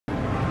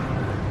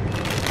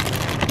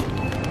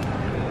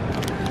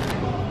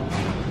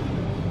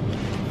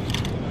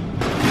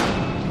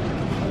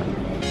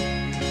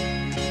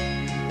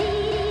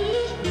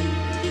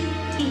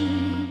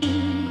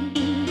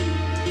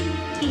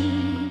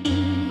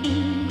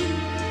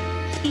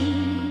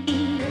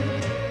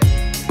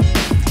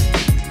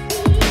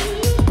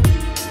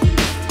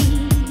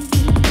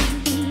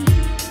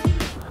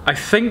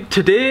think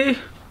today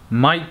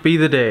might be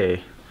the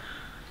day.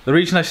 The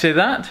reason I say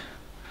that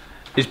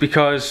is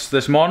because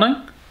this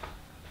morning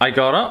I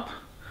got up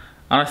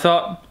and I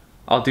thought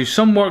I'll do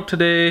some work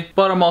today,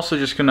 but I'm also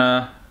just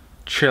gonna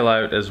chill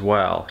out as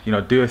well. You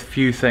know, do a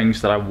few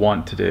things that I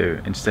want to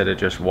do instead of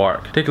just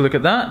work. Take a look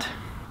at that.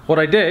 What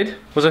I did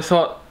was I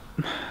thought,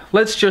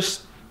 let's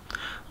just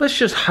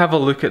have a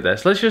look at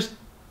this. Let's just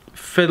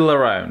fiddle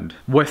around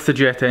with the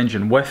jet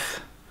engine,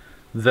 with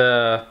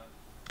the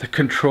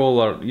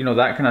controller, you know,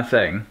 that kind of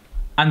thing.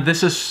 And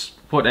this is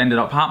what ended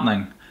up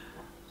happening.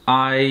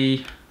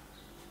 I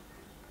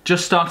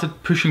just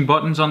started pushing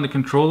buttons on the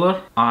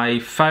controller. I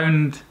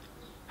found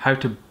how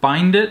to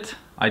bind it.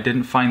 I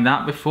didn't find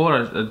that before.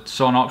 I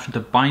saw an option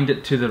to bind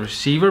it to the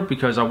receiver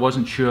because I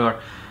wasn't sure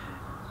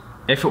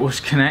if it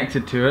was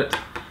connected to it.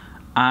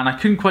 And I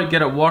couldn't quite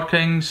get it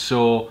working,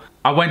 so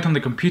I went on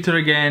the computer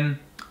again.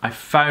 I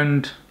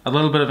found a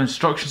little bit of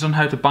instructions on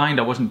how to bind.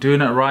 I wasn't doing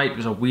it right. It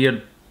was a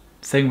weird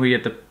thing where you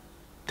had to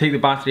take the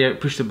battery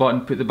out, push the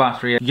button, put the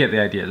battery in. You get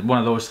the idea, one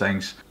of those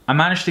things. I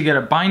managed to get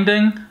it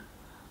binding.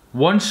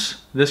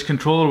 Once this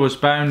controller was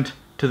bound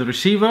to the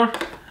receiver,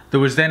 there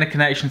was then a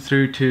connection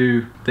through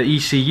to the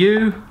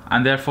ECU,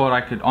 and therefore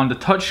I could, on the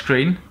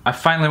touchscreen, I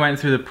finally went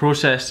through the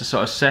process to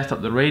sort of set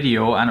up the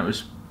radio, and it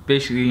was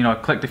basically, you know, I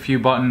clicked a few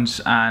buttons,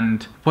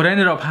 and what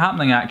ended up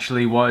happening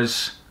actually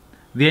was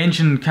the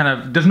engine kind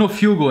of, there's no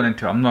fuel going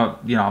into it. I'm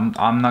not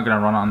gonna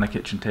run it on the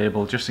kitchen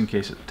table just in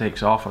case it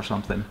takes off or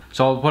something.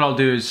 So what I'll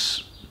do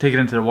is take it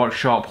into the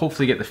workshop,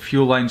 hopefully get the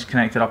fuel lines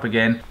connected up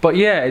again. But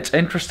yeah, it's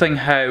interesting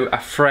how a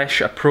fresh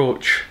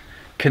approach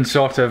can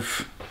sort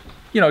of,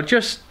 you know,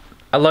 just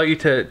allow you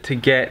to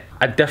get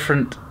a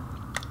different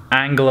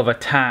angle of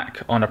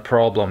attack on a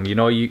problem. You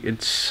know,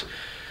 it's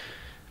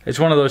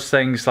one of those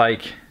things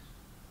like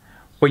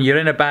when you're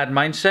in a bad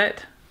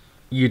mindset,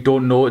 you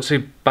don't know it's a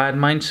bad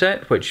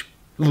mindset, which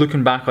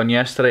looking back on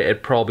yesterday,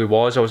 it probably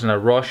was. I was in a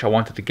rush. I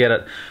wanted to get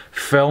it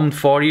filmed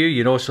for you,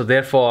 you know, so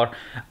therefore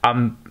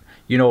I'm,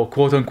 you know,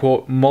 quote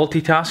unquote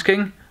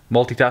multitasking.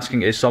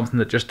 Multitasking is something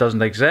that just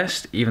doesn't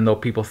exist, even though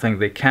people think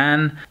they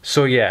can.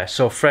 So yeah,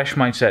 so fresh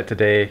mindset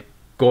today,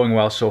 going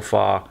well so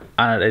far,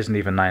 and it isn't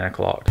even 9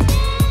 o'clock.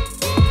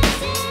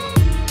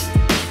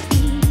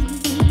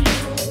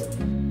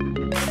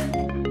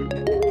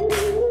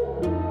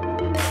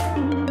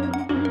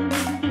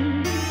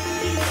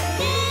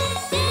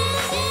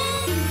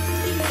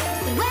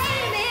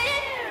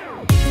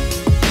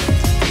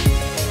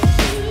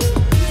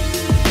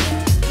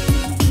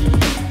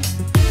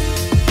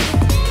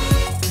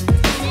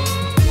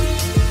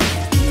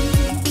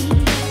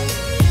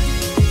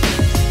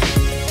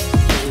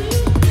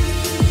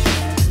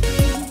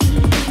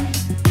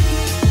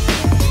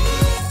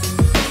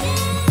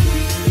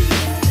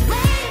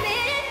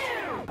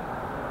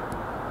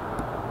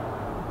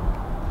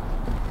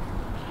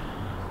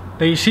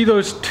 Now you see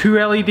those two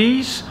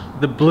LEDs,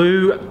 the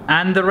blue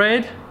and the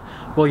red?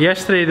 Well,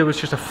 yesterday there was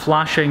just a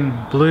flashing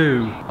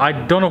blue. I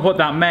don't know what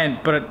that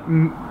meant, but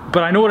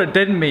I know what it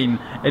didn't mean.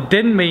 It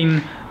didn't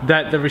mean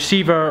that the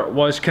receiver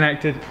was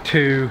connected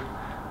to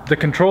the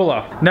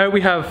controller. Now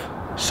we have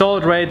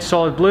solid red,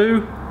 solid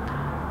blue.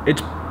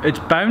 It's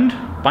bound,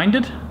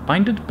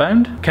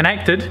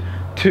 connected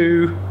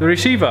to the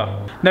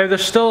receiver. Now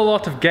there's still a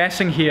lot of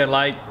guessing here,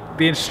 like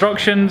the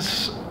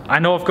instructions, I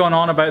know I've gone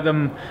on about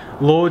them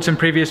loads in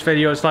previous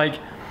videos, like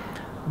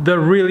they're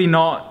really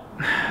not,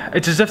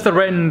 it's as if they're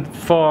written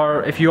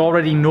for if you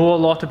already know a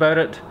lot about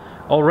it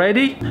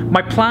already.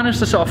 My plan is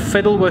to sort of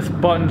fiddle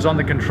with buttons on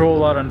the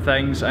controller and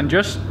things and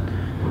just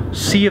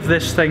see if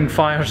this thing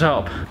fires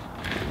up.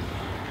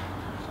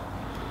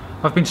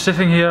 I've been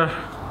sitting here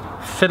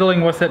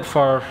fiddling with it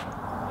for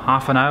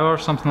half an hour,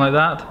 something like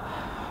that.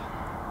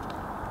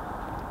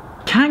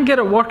 Can't get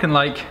it working.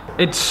 Like,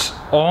 it's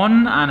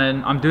on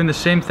and I'm doing the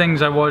same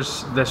things I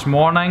was this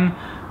morning,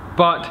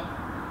 but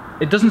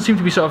it doesn't seem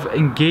to be sort of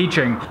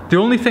engaging. The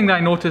only thing that I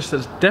noticed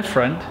that's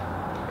different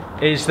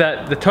is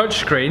that the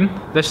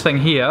touchscreen, this thing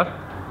here,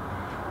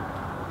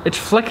 it's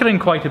flickering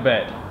quite a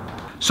bit.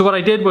 So what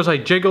I did was I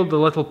jiggled the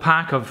little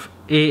pack of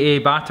AA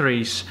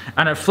batteries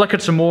and it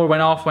flickered some more,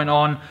 went off, went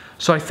on.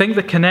 So I think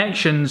the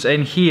connections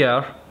in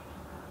here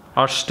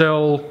are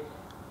still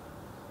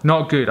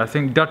not good. I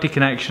think dirty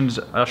connections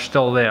are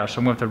still there, so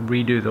I'm going to have to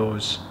redo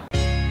those.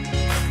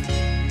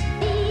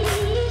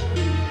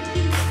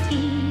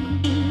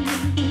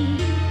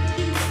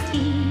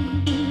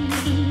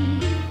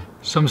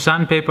 Some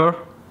sandpaper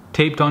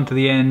taped onto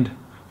the end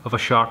of a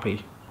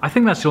Sharpie. I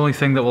think that's the only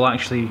thing that will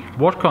actually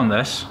work on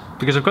this,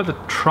 because I've got to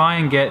try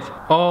and get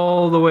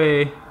all the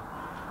way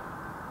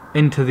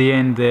into the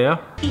end there.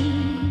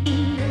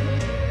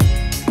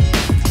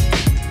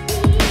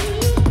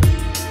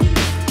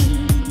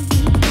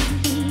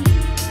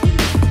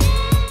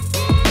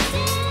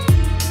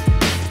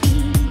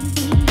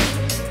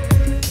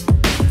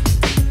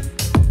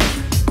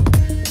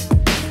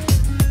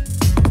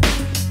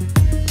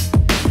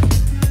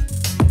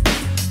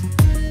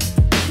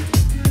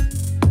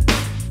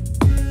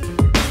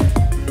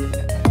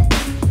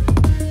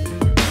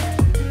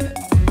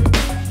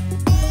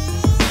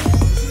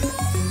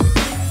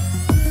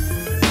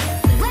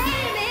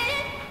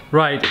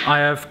 Right, I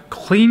have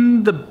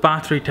cleaned the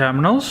battery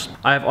terminals.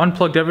 I have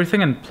unplugged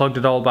everything and plugged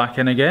it all back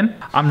in again.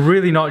 I'm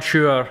really not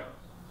sure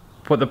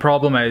what the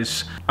problem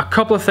is. A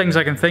couple of things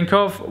I can think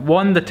of.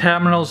 One, the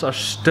terminals are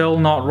still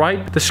not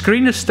right. The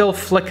screen is still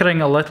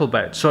flickering a little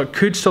bit, so it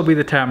could still be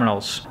the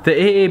terminals.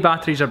 The AA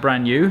batteries are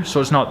brand new, so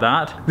it's not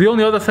that. The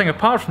only other thing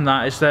apart from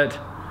that is that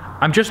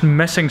I'm just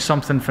missing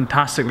something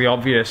fantastically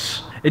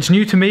obvious. It's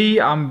new to me.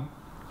 I'm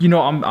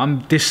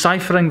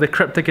deciphering the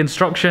cryptic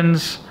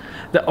instructions.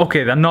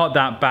 Okay, they're not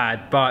that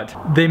bad, but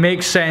they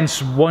make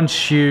sense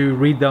once you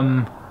read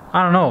them,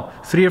 I don't know,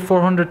 300 or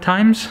 400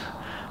 times.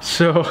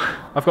 So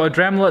I've got a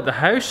Dremel at the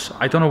house.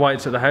 I don't know why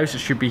it's at the house, it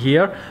should be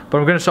here, but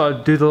I'm going to sort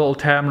of do the little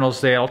terminals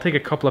there. I'll take a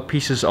couple of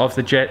pieces of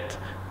the jet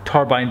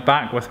turbine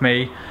back with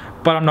me,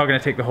 but I'm not going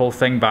to take the whole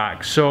thing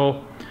back.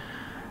 So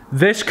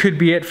this could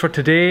be it for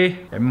today.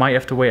 It might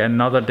have to wait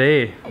another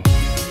day.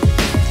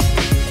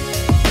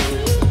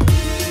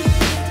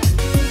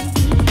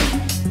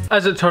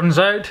 As it turns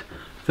out,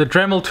 the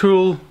Dremel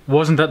tool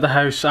wasn't at the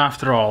house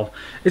after all.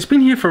 It's been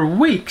here for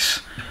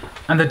weeks,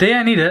 and the day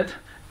I need it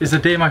is the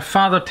day my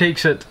father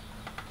takes it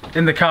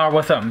in the car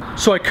with him.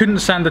 So I couldn't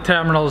send the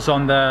terminals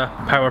on the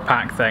power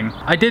pack thing.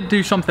 I did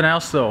do something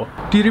else though.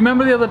 Do you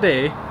remember the other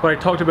day where I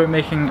talked about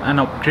making an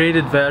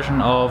upgraded version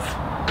of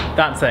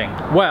that thing?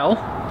 Well,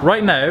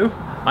 right now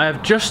I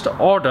have just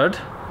ordered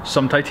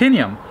some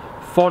titanium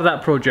for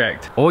that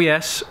project. Oh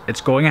yes,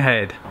 it's going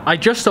ahead. I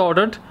just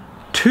ordered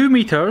 2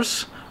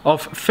 meters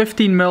of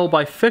 15mm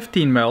by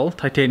 15mm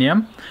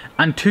titanium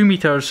and 2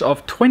 meters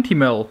of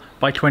 20mm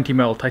by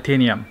 20mm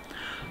titanium.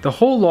 The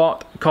whole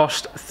lot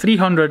cost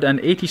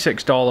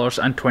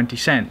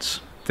 $386.20.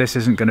 This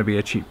isn't going to be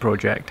a cheap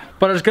project,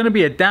 but it's going to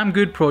be a damn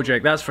good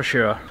project, that's for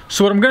sure.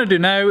 So what I'm going to do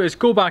now is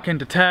go back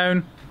into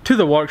town to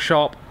the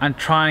workshop and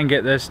try and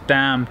get this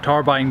damn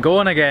turbine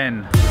going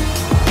again.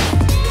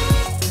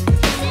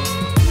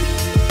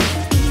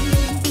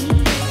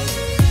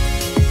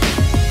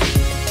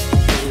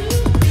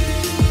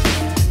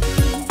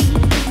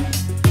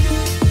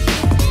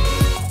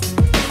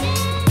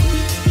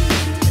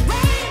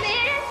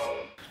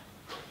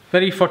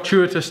 Very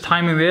fortuitous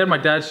timing there. My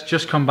dad's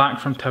just come back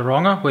from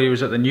Tauranga where he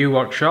was at the new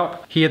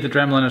workshop. He had the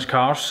Dremel in his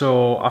car,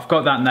 so I've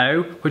got that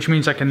now, which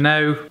means I can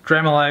now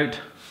Dremel out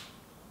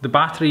the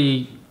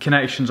battery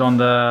connections on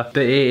the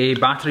AA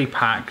battery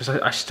pack, because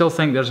I still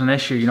think there's an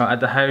issue. You know,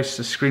 at the house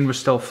the screen was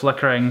still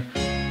flickering.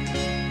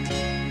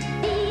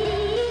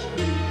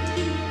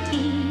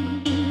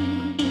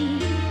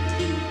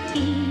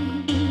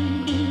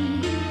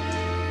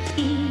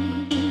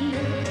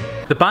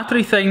 The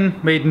battery thing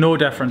made no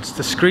difference.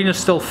 The screen is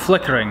still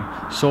flickering,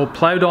 so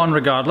ploughed on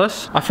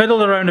regardless. I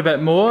fiddled around a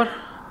bit more.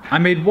 I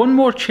made one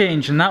more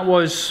change, and that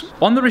was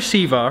on the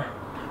receiver.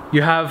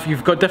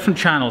 You've got different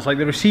channels. Like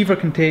the receiver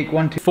can take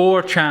 1 to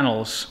 4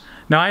 channels.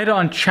 Now I had it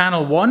on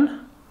channel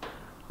 1,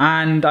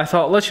 and I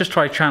thought let's just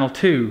try channel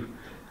 2.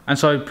 And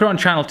so I put it on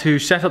channel 2,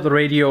 set up the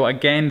radio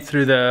again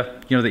through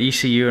the the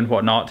ECU and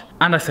whatnot,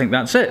 and I think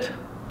that's it.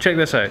 Check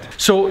this out.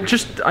 So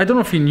I don't know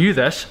if you knew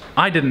this.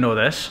 I didn't know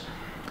this.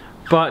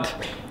 But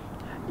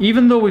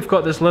even though we've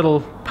got this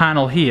little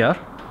panel here,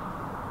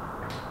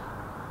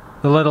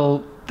 the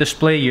little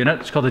display unit,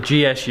 it's called a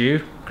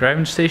GSU,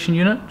 ground station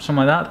unit,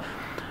 something like that,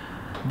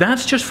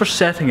 that's just for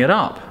setting it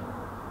up.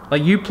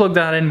 Like you plug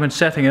that in when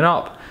setting it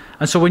up.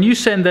 And so when you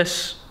send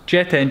this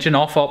jet engine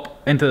off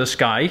up into the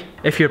sky,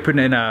 if you're putting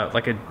it in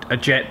a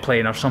jet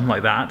plane or something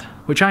like that,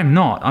 which I'm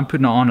not, I'm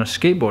putting it on a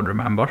skateboard,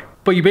 remember?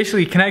 But you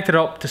basically connect it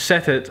up to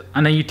set it,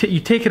 and then you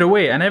take it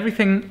away, and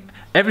everything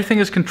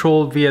is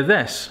controlled via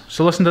this.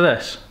 So listen to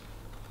this.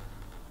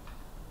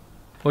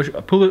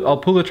 I'll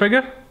pull the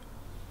trigger.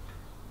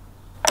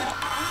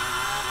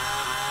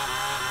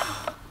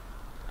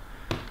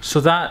 So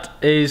that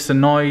is the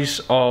noise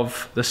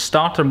of the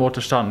starter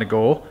motor starting to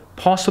go,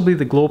 possibly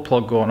the glow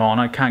plug going on.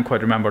 I can't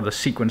quite remember the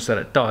sequence that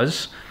it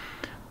does,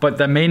 but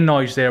the main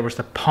noise there was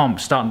the pump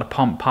starting to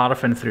pump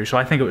paraffin through, so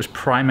I think it was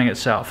priming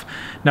itself.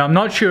 Now I'm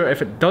not sure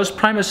if it does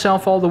prime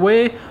itself all the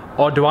way,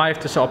 or do I have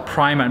to sort of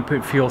prime it and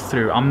put fuel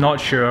through? I'm not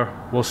sure.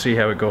 We'll see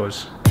how it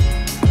goes.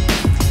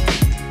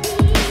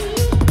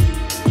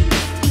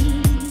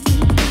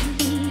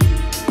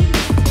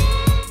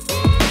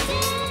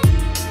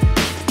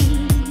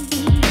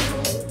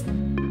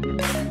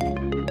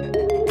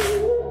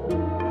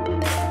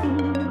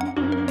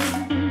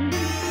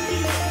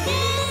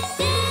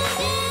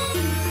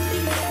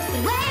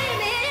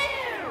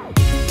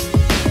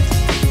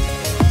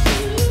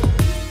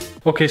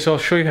 Okay, so I'll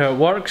show you how it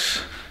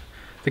works.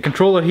 The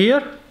controller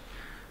here,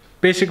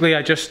 basically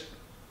I just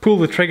pull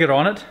the trigger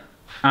on it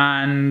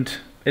and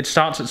it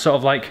starts its sort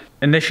of like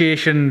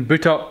initiation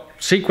boot up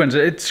sequence.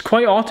 It's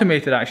quite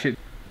automated actually.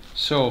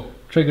 So,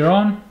 trigger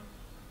on.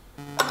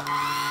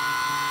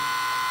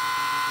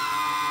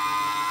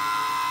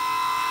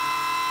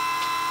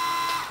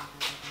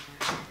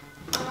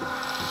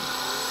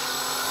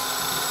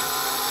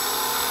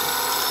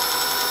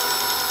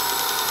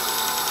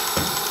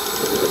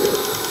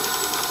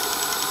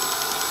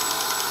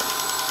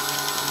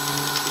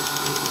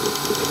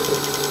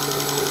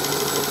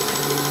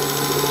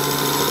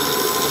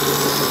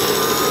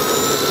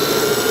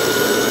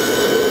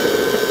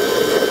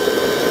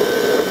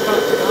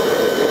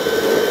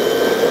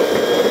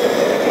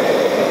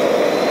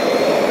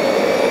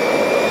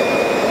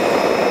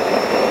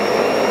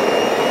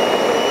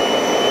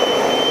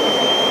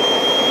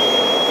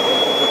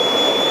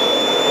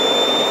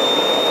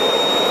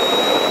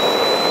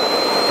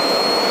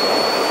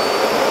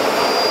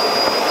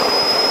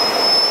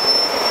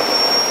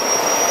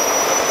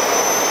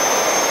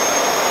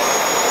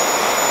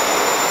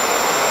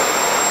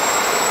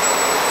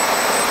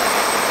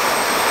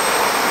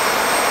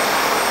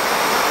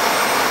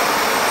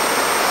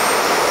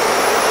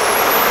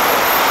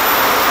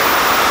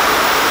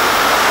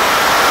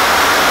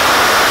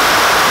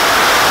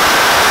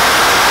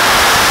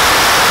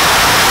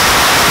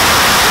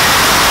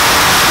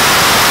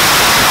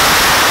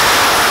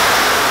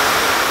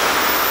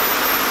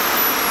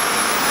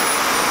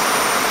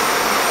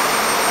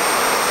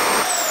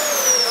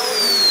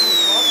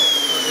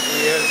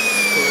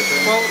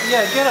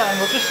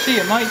 just see,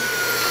 it might...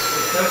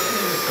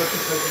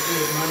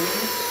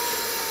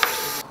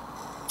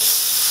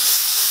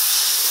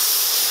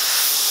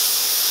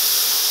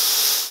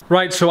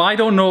 Right, so I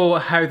don't know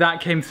how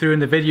that came through in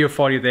the video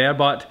for you there,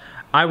 but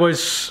I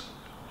was,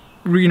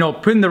 you know,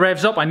 putting the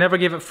revs up. I never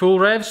gave it full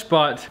revs,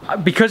 but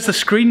because the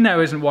screen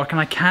now isn't working,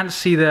 I can't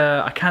see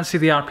the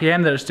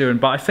RPM that it's doing,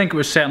 but I think it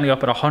was certainly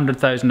up at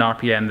 100,000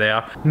 RPM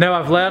there. Now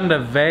I've learned a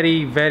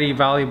very, very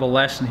valuable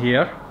lesson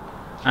here,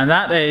 and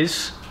that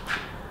is,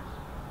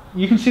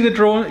 you can see the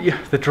drone, you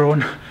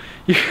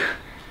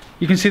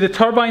can see the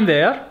turbine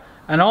there,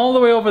 and all the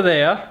way over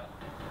there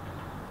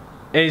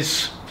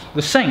is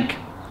the sink.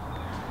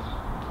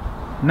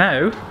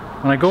 Now,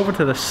 when I go over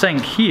to the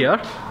sink here,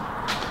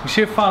 you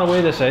see how far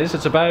away this is?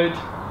 It's about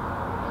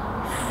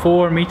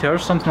 4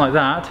 meters, something like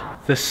that.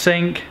 The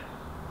sink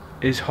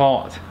is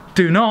hot.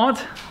 Do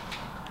not,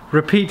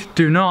 repeat,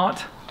 do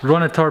not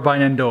run a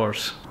turbine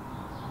indoors.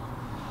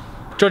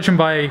 Judging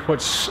by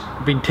what's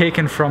been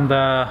taken from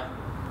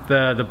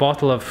the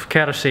bottle of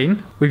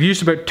kerosene, we've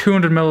used about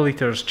 200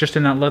 milliliters just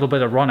in that little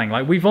bit of running.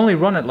 Like, we've only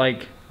run it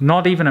like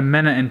not even a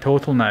minute in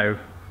total now.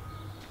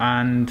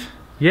 And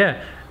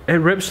yeah, it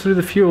rips through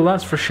the fuel,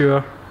 that's for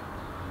sure.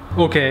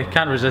 Okay,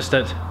 can't resist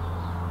it.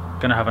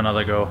 Gonna have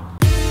another go.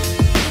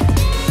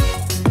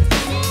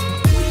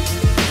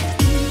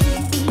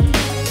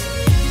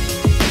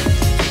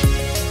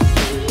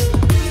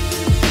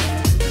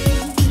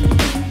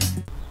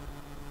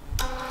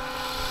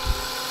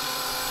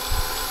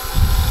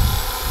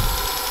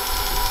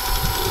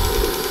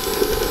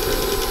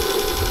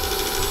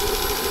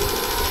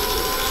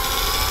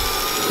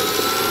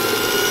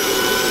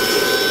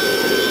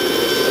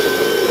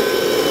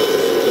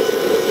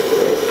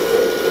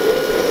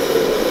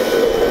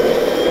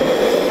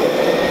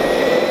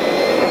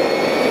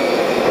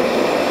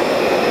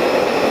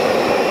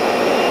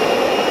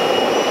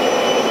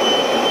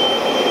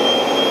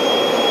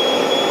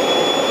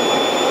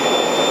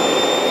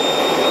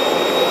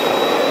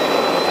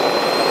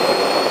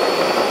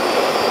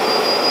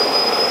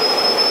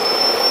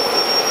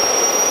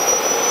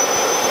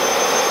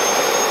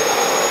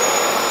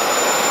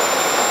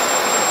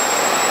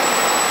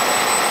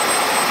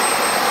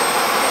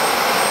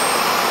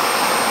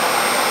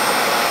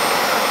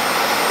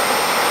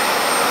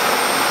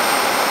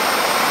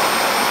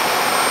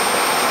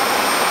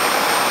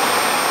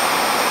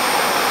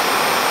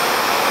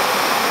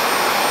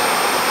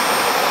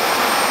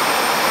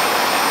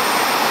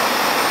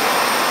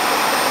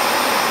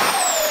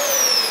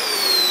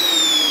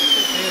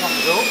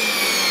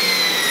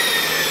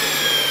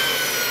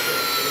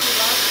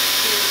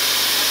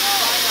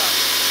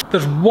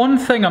 There's one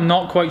thing I'm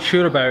not quite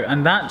sure about,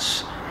 and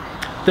that's,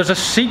 there's a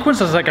sequence,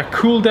 there's like a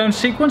cool down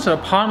sequence, and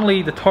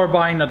apparently the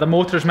turbine or the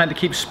motor is meant to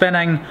keep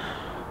spinning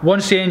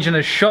once the engine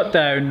is shut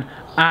down,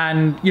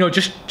 and you know,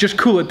 just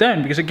cool it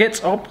down, because it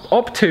gets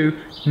up to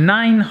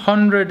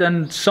 900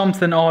 and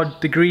something odd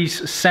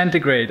degrees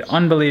centigrade.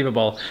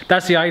 Unbelievable.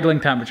 That's the idling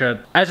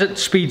temperature. As it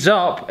speeds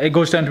up, it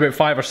goes down to about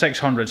 500 or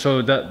 600.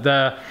 So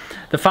the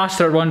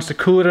faster it runs, the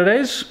cooler it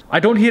is. I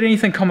don't hear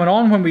anything coming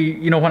on when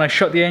when I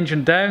shut the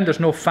engine down. There's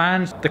no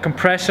fans. The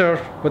compressor,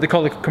 what they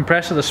call the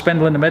compressor, the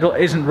spindle in the middle,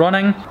 isn't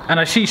running, and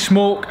I see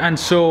smoke. And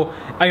so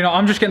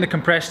I'm just getting the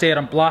compressed air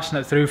and blasting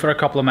it through for a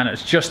couple of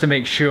minutes just to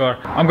make sure.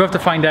 I'm going to have to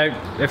find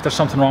out if there's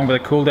something wrong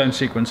with the cool down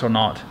sequence or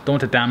not. Don't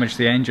want to damage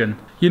the engine.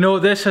 You know,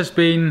 this has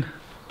been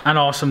an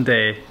awesome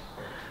day.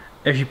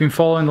 If you've been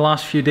following the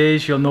last few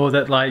days, you'll know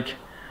that like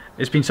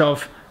it's been sort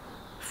of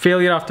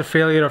failure after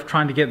failure of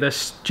trying to get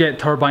this jet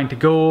turbine to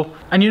go.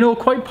 And you know,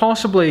 quite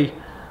possibly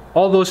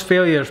all those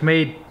failures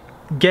made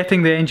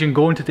getting the engine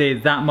going today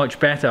that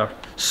much better.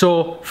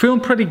 So feeling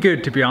pretty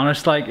good, to be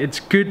honest. Like, it's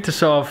good to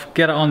sort of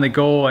get it on the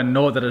go and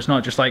know that it's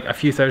not just like a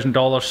few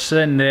 $1,000s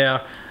sitting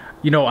there,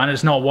 you know, and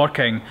it's not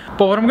working.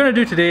 But what I'm going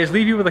to do today is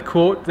leave you with a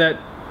quote that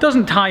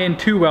doesn't tie in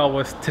too well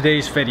with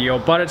today's video,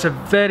 but it's a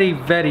very,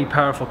 very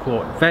powerful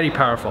quote, very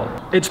powerful.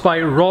 It's by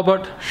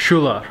Robert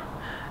Schuller,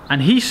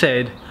 and he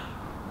said,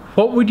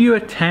 "What would you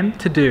attempt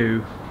to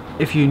do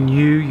if you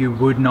knew you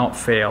would not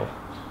fail?"